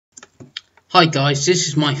Hi guys, this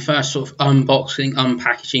is my first sort of unboxing,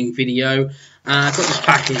 unpackaging video. I got this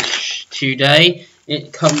package today.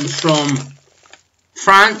 It comes from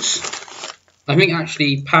France, I think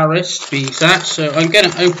actually Paris to be exact, so I'm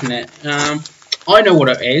going to open it. I know what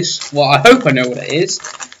it is, well I hope I know what it is.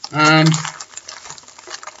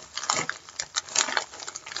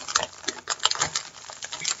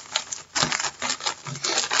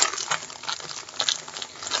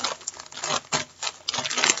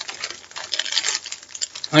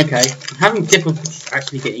 Okay, I'm having difficulty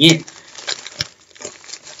actually getting in.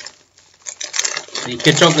 See,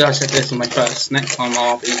 good job that I said this in my first. Next time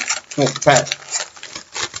I'll be more prepared.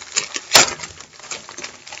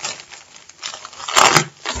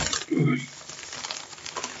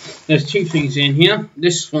 There's two things in here.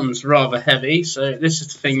 This one's rather heavy, so this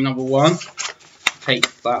is thing number one. Take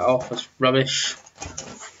that off, it's rubbish.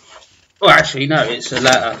 Oh, actually, no, it's a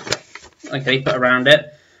letter. Okay, put around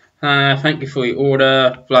it. Thank you for your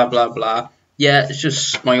order, blah blah blah. Yeah, it's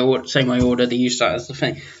just my order, say my order, they use that as the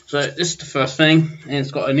thing. So this is the first thing, and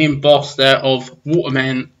it's got an emboss there of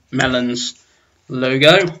Watermelon's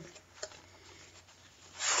logo.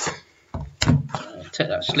 Take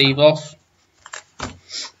that sleeve off.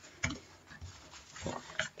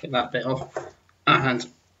 Get that bit off. And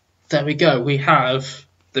there we go, we have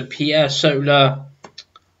the Pier Solar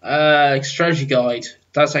strategy guide.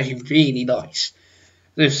 That's actually really nice.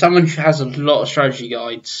 There's someone who has a lot of strategy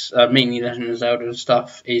guides, mainly Legend of Zelda and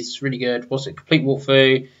stuff, is really good. What's it? Complete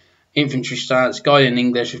walkthrough, infantry stats, guide in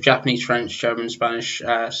English with Japanese, French, German, Spanish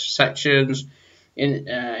sections. In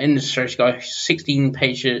the strategy guide, 16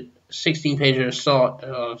 pages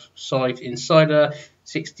of site insider,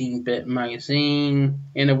 16-bit magazine,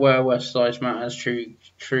 in a world where size matters, true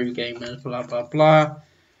gamers, blah blah blah.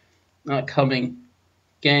 Upcoming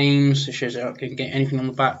games. It shows out. Can get anything on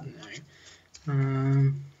the back. No.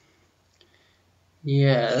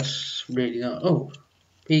 Yeah, that's really not. Oh,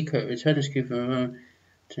 Pico, return this coupon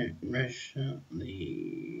to register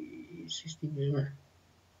the 16.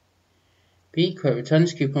 Pico, return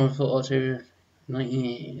this coupon for auto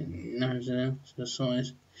 19. The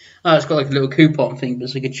size. Oh, it's got like a little coupon thing, but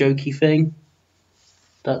it's like a jokey thing.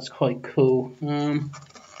 That's quite cool.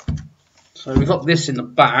 So we got this in the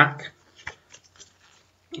back,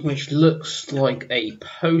 which looks like a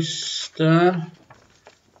poster.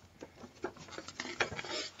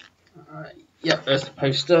 Yep, there's the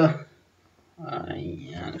poster.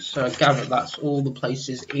 Yeah, so I gather that's all the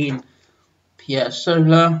places in Pier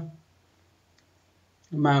Solar.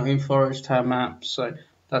 Mountain, forest, town map. So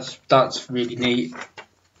that's really neat.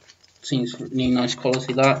 Seems really nice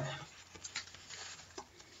quality. That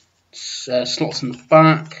slots in the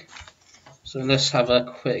back. So let's have a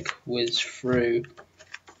quick whiz through.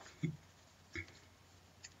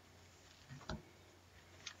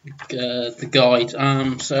 The guide.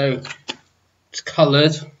 So it's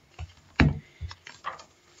coloured.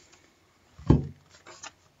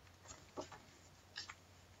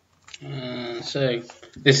 So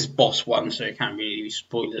this is boss one, so it can't really be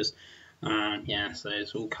spoilers. Yeah, so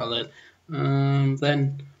it's all coloured.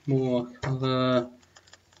 Then more colour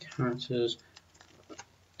characters,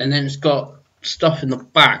 and then it's got stuff in the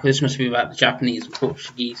back. This must be about the Japanese and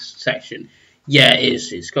Portuguese section. Yeah, it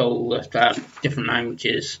is. It's got all the different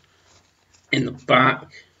languages in the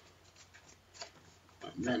back.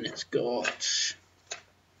 And then it's got,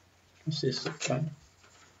 what's this?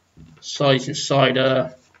 Size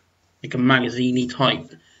insider, like a magazine-y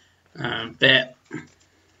type bit.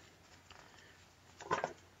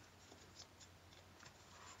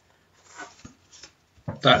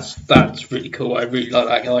 That's really cool. I really like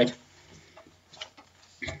that guide,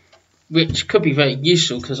 which could be very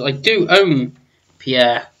useful because I do own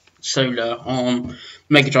Pier Solar on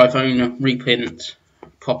Mega Drive. I own a reprint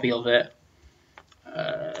copy of it,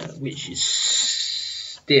 which is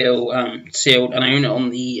still sealed, and I own it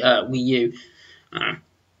on the Wii U.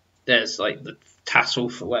 There's like the tassel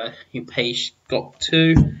for where your page got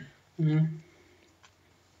to.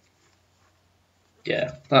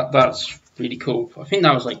 Yeah, that's really cool. I think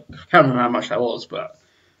that was like, I can't remember how much that was, but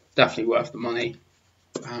definitely worth the money.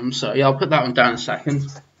 So yeah, I'll put that one down in a second.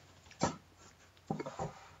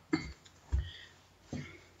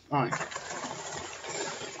 Right.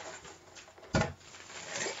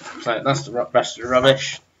 So that's the rest of the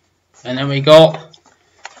rubbish. And then we got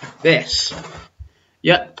this.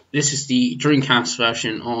 Yep, this is the Dreamcast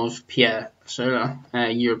version of Pier Solar,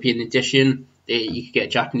 European edition. You could get a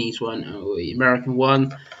Japanese one or the American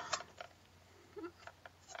one.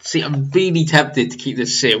 See, I'm really tempted to keep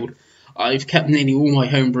this sealed. I've kept nearly all my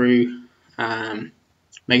homebrew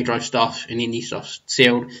Mega Drive stuff and indie stuff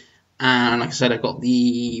sealed, and like I said, I got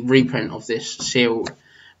the reprint of this sealed.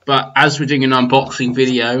 But as we're doing an unboxing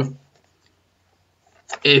video,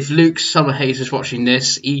 if Luke Summerhaze is watching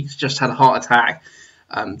this, he's just had a heart attack.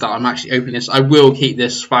 That I'm actually opening this. I will keep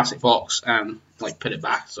this plastic box and like put it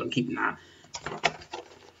back, so I'm keeping that.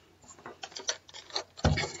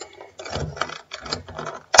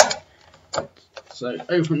 So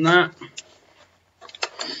open that.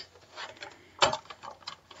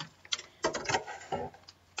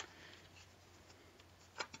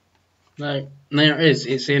 No, there it is.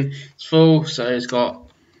 It's full, so it's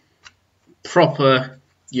got proper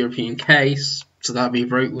European case, so that'll be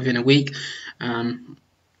broke within a week.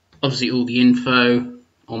 Obviously, all the info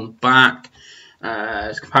on the back.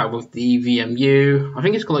 It's compatible with the VMU. I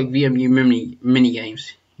think it's got like VMU mini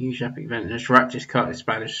games. Huge epic event. Interactive cut,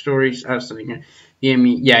 Spanish stories. Outstanding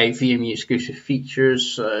VMU. Yeah, VMU exclusive features.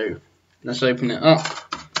 So let's open it up.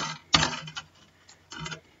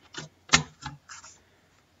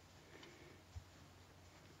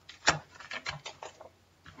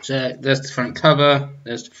 So there's the front cover,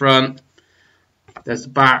 there's the front, there's the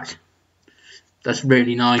back. That's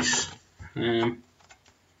really nice.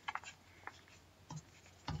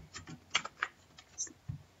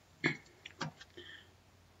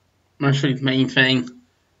 Mostly the main thing,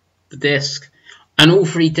 the disc, and all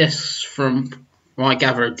three discs from what I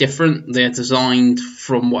gather are different. They're designed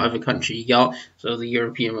from whatever country you got. So the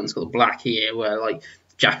European one's got the black here, where like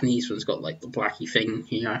the Japanese one's got like the blacky thing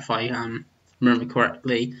here, if I remember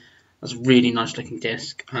correctly. That's a really nice looking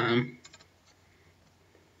disc. And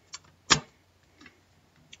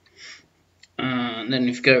then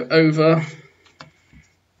if you go over,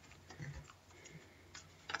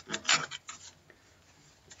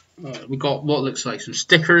 we got what looks like some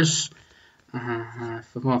stickers.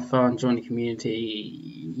 For more fun, join the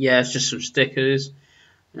community. Yeah, it's just some stickers.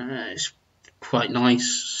 It's quite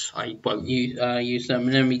nice. I won't use them.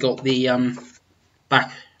 And then we got the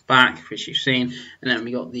back, which you've seen, and then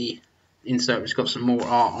we got the insert, which got some more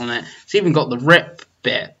art on it. It's even got the rip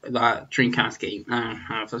bit, that Dreamcast game.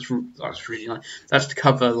 That's really nice. That's to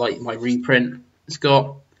cover like my reprint. It's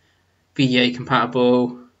got VGA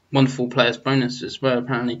compatible, wonderful players bonus as well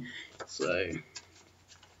apparently. So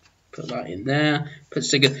put that in there. Put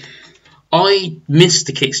sticker. I missed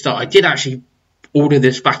the Kickstarter. I did actually order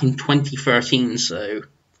this back in 2013, so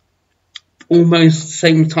almost the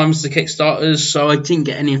same time as the Kickstarters, so I didn't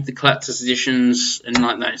get any of the collector's editions and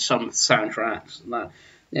like that, some of the soundtracks and that.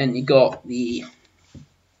 Then you got the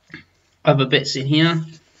other bits in here.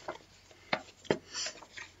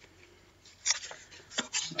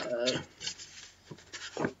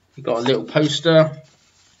 You got a little poster,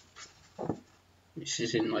 which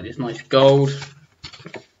is in like this nice gold.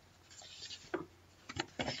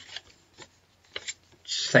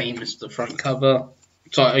 Same as the front cover.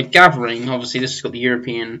 So I'm gathering, obviously this has got the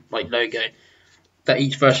European like logo, that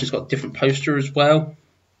each version's got a different poster as well.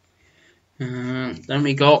 Then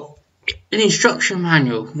we got an instruction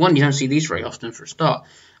manual. One, you don't see these very often for a start.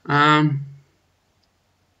 Yeah,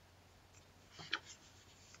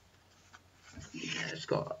 it's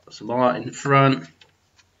got some art in the front.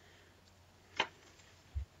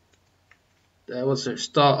 There was a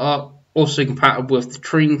startup, also compatible with the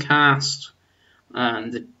Dreamcast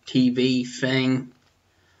and the TV thing.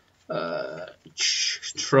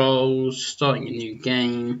 Controls, starting a new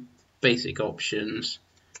game, basic options,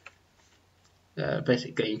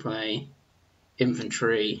 basic gameplay,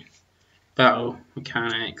 inventory, battle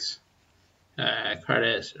mechanics,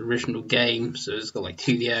 credits, original game. So it's got like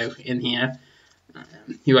Tulio in here,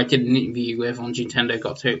 who I did an interview with on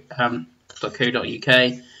Nintendo.co.uk.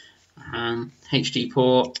 HD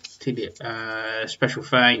port, special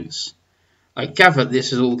thanks. I gather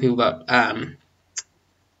this is all the people that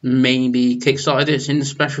maybe kickstarted it in the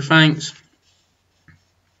special thanks.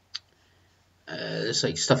 There's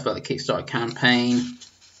like stuff about the Kickstarter campaign.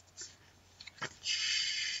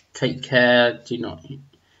 Take care, do not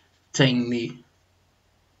take me.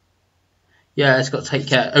 Yeah, it's got take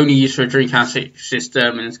care, only used for a Dreamcast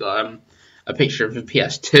system, and it's got a picture of a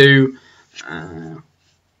PS2.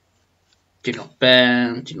 Do not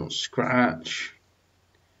bend, do not scratch.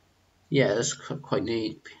 Yeah, that's quite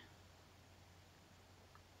neat.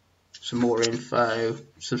 Some more info,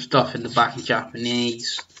 some stuff in the back in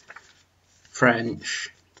Japanese, French.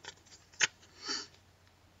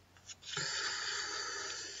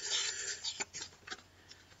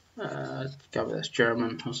 Gather that's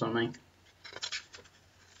German or something.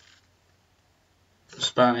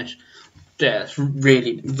 Spanish. Yeah, it's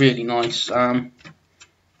really, really nice.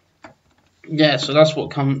 Yeah, so that's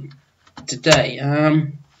what come today.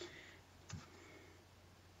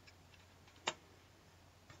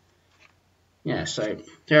 Yeah, so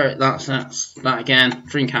there, that's that again.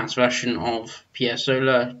 Dreamcast version of Pier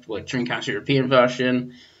Solar, well, Dreamcast European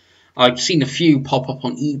version. I've seen a few pop up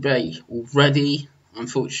on eBay already.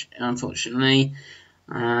 Unfortunately,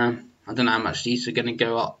 I don't know how much these are going to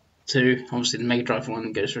go up to. Obviously, the Mega Drive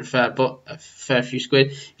one goes for a fair few squid.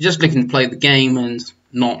 If you're just looking to play the game and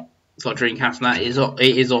not got Dreamcast,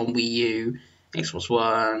 it is on Wii U, Xbox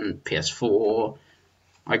One, PS4.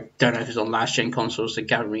 I don't know if it's on last gen consoles, so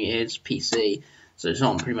gathering it is PC, so it's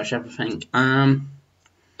on pretty much everything.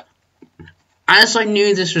 As I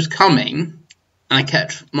knew this was coming, and I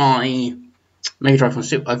kept my Mega Drive on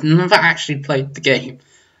Super, I've never actually played the game.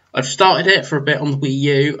 I've started it for a bit on the Wii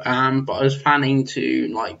U, but I was planning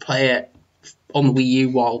to play it on the Wii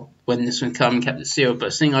U when this one come and kept it sealed.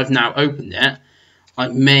 But seeing I've now opened it, I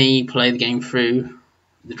may play the game through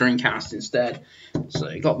the Dreamcast instead. So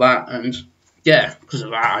I got that, and yeah, because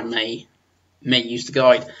of that, I may use the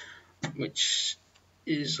guide, which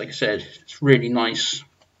is, like I said, it's really nice.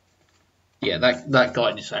 Yeah, that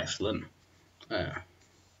guide is excellent.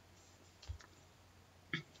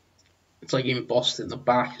 It's like embossed in the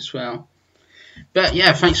back as well. But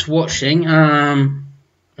yeah, thanks for watching.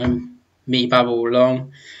 And me babble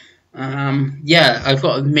along. Yeah, I've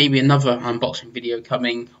got maybe another unboxing video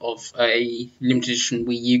coming of a limited edition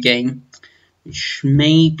Wii U game, which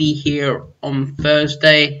may be here on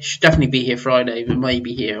Thursday. Should definitely be here Friday, but may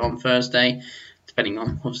be here on Thursday, depending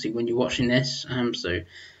on obviously when you're watching this. So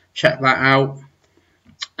check that out.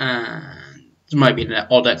 There might be an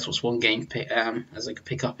odd Xbox One game as I could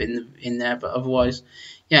pick up in there, but otherwise,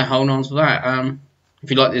 yeah, hold on to that.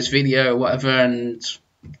 If you like this video or whatever, and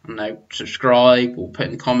I don't know, subscribe or put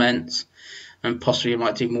in the comments, and possibly I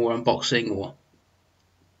might do more unboxing, or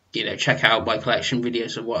check out my collection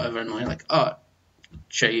videos or whatever, and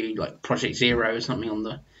show you like Project Zero or something on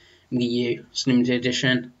the Wii U. It's limited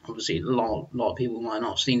edition. Obviously, a lot of people might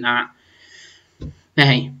not have seen that.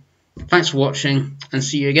 Hey, thanks for watching, and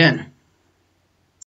see you again.